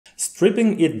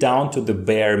stripping it down to the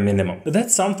bare minimum.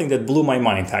 That's something that blew my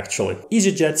mind actually.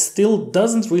 EasyJet still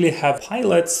doesn't really have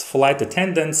pilots, flight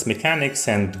attendants, mechanics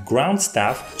and ground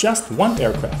staff, just one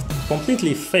aircraft.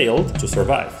 Completely failed to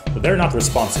survive. They're not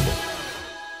responsible.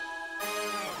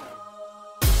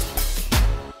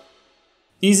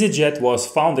 EasyJet was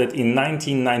founded in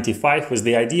 1995 with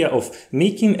the idea of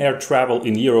making air travel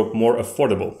in Europe more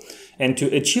affordable. And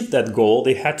to achieve that goal,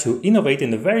 they had to innovate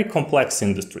in a very complex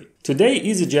industry. Today,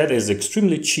 EasyJet is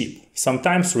extremely cheap,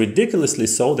 sometimes ridiculously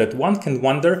so that one can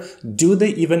wonder, do they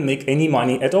even make any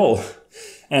money at all?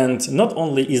 And not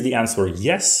only is the answer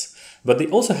yes, but they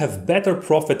also have better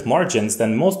profit margins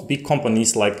than most big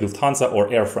companies like Lufthansa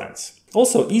or Air France.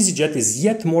 Also, EasyJet is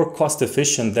yet more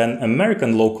cost-efficient than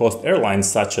American low-cost airlines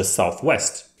such as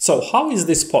Southwest. So how is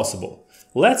this possible?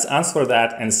 Let's answer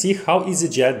that and see how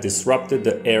EasyJet disrupted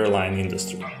the airline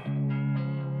industry.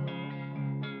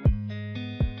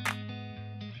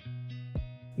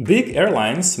 Big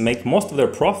airlines make most of their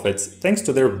profits thanks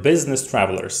to their business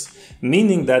travelers,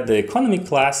 meaning that the economy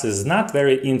class is not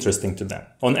very interesting to them.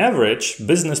 On average,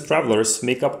 business travelers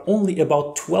make up only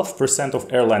about 12%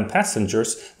 of airline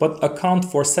passengers, but account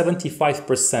for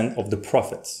 75% of the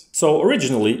profits. So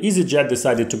originally, EasyJet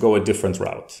decided to go a different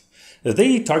route.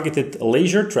 They targeted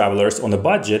leisure travelers on a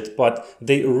budget, but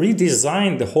they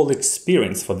redesigned the whole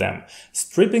experience for them,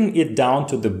 stripping it down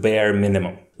to the bare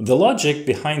minimum. The logic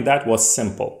behind that was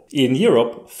simple. In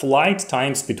Europe, flight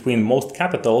times between most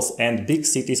capitals and big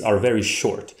cities are very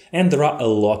short, and there are a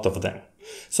lot of them.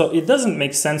 So it doesn't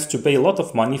make sense to pay a lot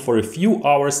of money for a few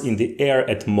hours in the air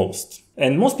at most.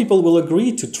 And most people will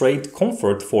agree to trade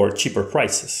comfort for cheaper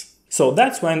prices. So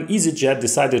that's when EasyJet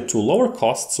decided to lower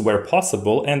costs where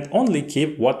possible and only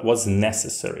keep what was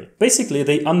necessary. Basically,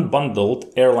 they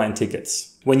unbundled airline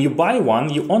tickets. When you buy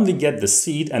one, you only get the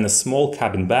seat and a small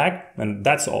cabin bag, and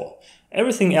that's all.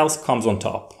 Everything else comes on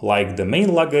top, like the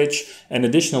main luggage, an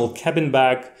additional cabin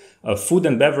bag, food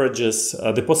and beverages,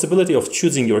 the possibility of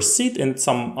choosing your seat, and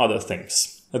some other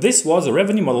things. This was a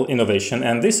revenue model innovation,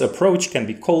 and this approach can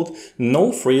be called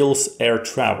no-frills air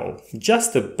travel,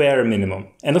 just the bare minimum.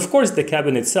 And of course, the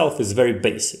cabin itself is very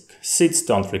basic. Seats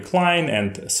don't recline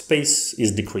and space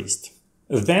is decreased.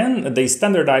 Then they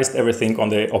standardized everything on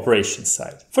the operations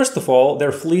side. First of all,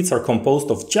 their fleets are composed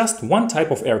of just one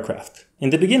type of aircraft.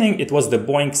 In the beginning, it was the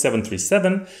Boeing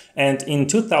 737, and in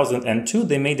 2002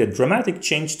 they made a dramatic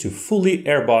change to fully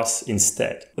Airbus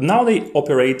instead. But now they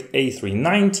operate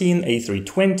A319,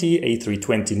 A320,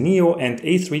 A320neo, and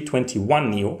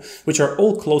A321neo, which are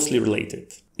all closely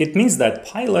related. It means that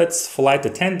pilots, flight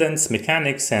attendants,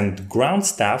 mechanics, and ground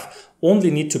staff only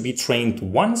need to be trained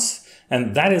once,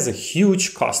 and that is a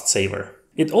huge cost saver.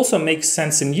 It also makes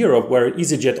sense in Europe where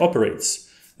EasyJet operates.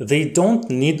 They don't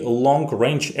need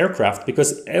long-range aircraft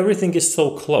because everything is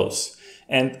so close.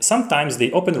 And sometimes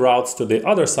they open routes to the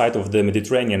other side of the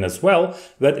Mediterranean as well,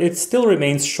 but it still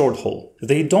remains short-haul.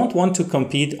 They don't want to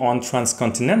compete on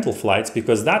transcontinental flights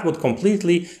because that would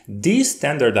completely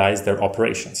de-standardize their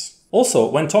operations. Also,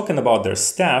 when talking about their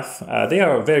staff, they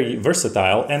are very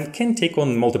versatile and can take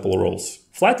on multiple roles.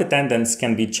 Flight attendants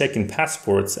can be checking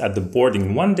passports at the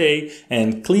boarding one day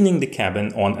and cleaning the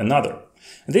cabin on another.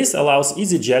 This allows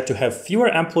EasyJet to have fewer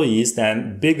employees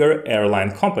than bigger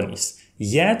airline companies.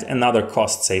 Yet another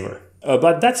cost saver.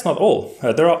 But that's not all.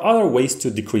 There are other ways to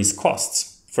decrease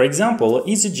costs. For example,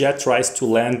 EasyJet tries to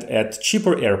land at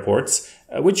cheaper airports,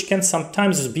 which can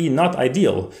sometimes be not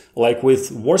ideal, like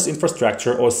with worse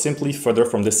infrastructure or simply further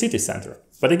from the city center.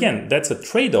 But again, that's a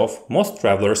trade-off most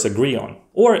travelers agree on.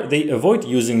 Or they avoid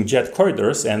using jet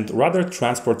corridors and rather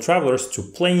transport travelers to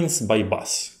planes by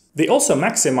bus. They also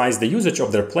maximize the usage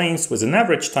of their planes with an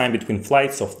average time between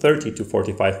flights of 30 to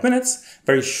 45 minutes,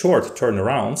 very short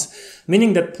turnarounds,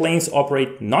 meaning that planes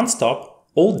operate non-stop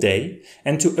all day,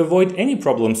 and to avoid any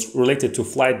problems related to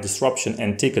flight disruption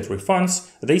and ticket refunds,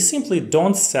 they simply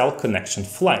don't sell connection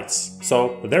flights,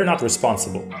 so they're not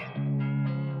responsible.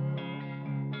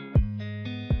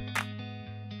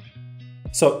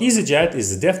 So EasyJet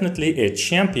is definitely a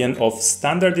champion of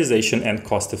standardization and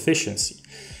cost efficiency.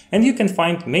 And you can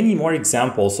find many more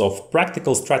examples of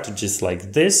practical strategies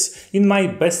like this in my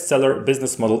bestseller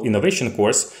Business Model Innovation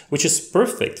course, which is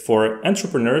perfect for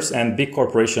entrepreneurs and big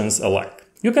corporations alike.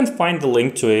 You can find the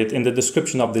link to it in the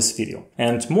description of this video.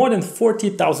 And more than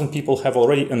 40,000 people have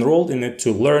already enrolled in it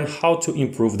to learn how to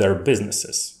improve their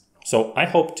businesses. So I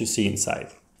hope to see you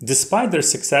inside. Despite their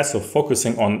success of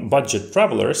focusing on budget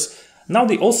travelers, Now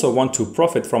they also want to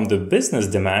profit from the business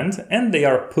demand, and they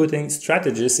are putting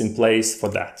strategies in place for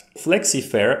that.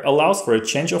 FlexiFare allows for a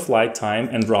change of flight time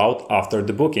and route after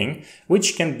the booking,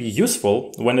 which can be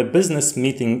useful when a business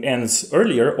meeting ends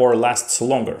earlier or lasts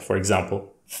longer, for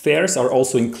example. Fares are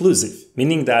also inclusive,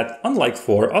 meaning that, unlike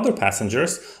for other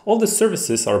passengers, all the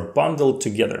services are bundled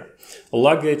together.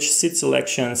 Luggage, seat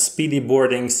selection, speedy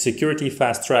boarding, security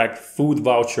fast track, food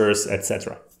vouchers,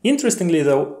 etc. Interestingly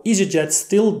though, EasyJet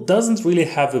still doesn't really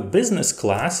have a business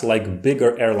class like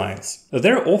bigger airlines.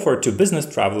 Their offer to business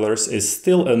travelers is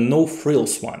still a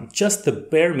no-frills one, just the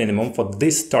bare minimum for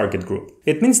this target group.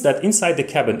 It means that inside the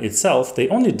cabin itself, the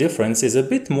only difference is a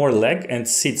bit more leg and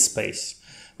seat space,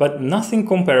 but nothing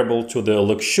comparable to the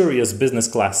luxurious business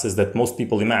classes that most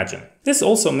people imagine. This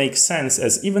also makes sense,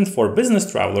 as even for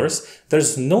business travelers,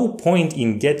 there's no point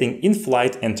in getting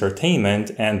in-flight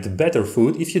entertainment and better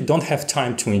food if you don't have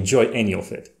time to enjoy any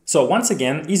of it. So once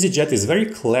again, EasyJet is very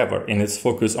clever in its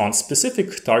focus on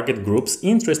specific target groups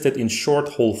interested in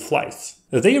short-haul flights.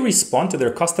 They respond to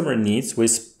their customer needs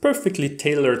with perfectly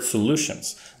tailored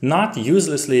solutions, not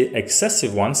uselessly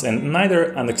excessive ones and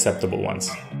neither unacceptable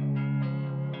ones.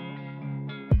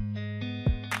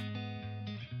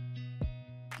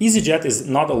 EasyJet is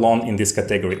not alone in this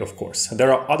category, of course.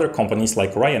 There are other companies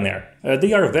like Ryanair.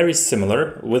 They are very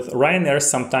similar, with Ryanair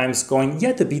sometimes going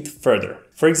yet a bit further.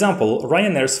 For example,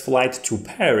 Ryanair's flight to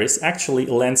Paris actually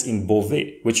lands in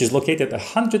Beauvais, which is located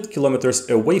 100 kilometers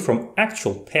away from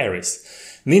actual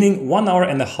Paris, meaning 1 hour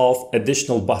and a half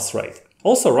additional bus ride.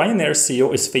 Also, Ryanair's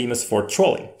CEO is famous for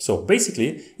trolling, so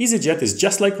basically, EasyJet is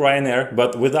just like Ryanair,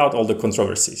 but without all the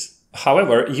controversies.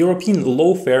 However, European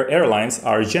low-fare airlines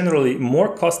are generally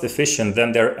more cost-efficient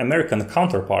than their American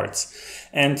counterparts,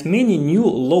 and many new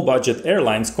low-budget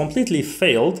airlines completely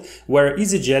failed where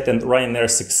EasyJet and Ryanair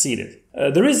succeeded.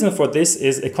 The reason for this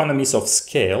is economies of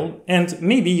scale and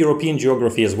maybe European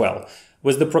geography as well,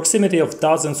 with the proximity of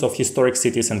dozens of historic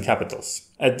cities and capitals.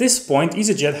 At this point,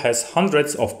 EasyJet has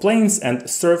hundreds of planes and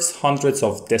serves hundreds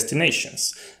of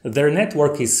destinations. Their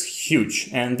network is huge,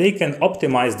 and they can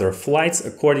optimize their flights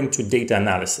according to data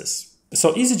analysis.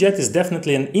 So EasyJet is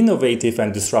definitely an innovative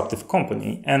and disruptive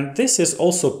company, and this is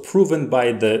also proven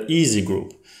by the Easy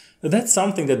Group. That's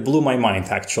something that blew my mind,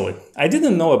 actually. I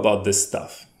didn't know about this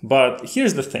stuff, but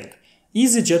here's the thing.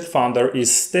 EasyJet founder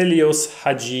is Stelios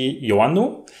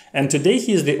Hadjiioannou, and today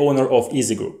he is the owner of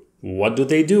Easy Group. What do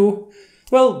they do?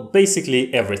 Well,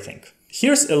 basically everything.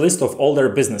 Here's a list of all their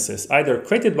businesses, either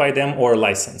created by them or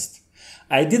licensed.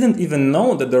 I didn't even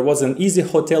know that there was an Easy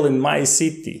Hotel in my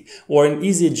city or an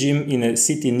Easy Gym in a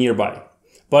city nearby.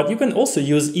 But you can also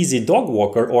use Easy Dog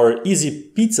Walker or Easy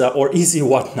Pizza or Easy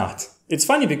Whatnot. It's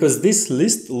funny because this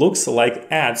list looks like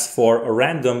ads for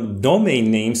random domain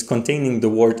names containing the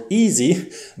word easy,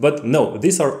 but no,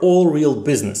 these are all real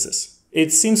businesses.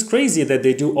 It seems crazy that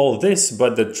they do all this,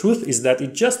 but the truth is that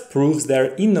it just proves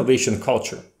their innovation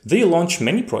culture. They launch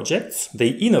many projects, they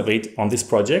innovate on these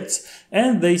projects,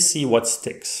 and they see what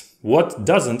sticks. What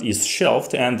doesn't is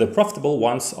shelved, and the profitable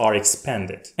ones are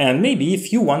expanded. And maybe a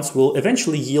few ones will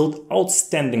eventually yield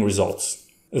outstanding results.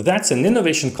 That's an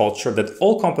innovation culture that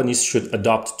all companies should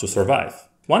adopt to survive.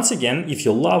 Once again, if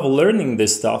you love learning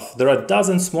this stuff, there are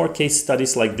dozens more case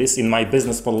studies like this in my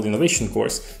business model innovation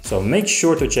course, so make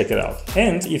sure to check it out.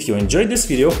 And if you enjoyed this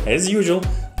video, as usual,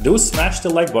 do smash the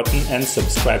like button and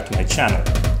subscribe to my channel.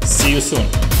 See you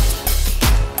soon!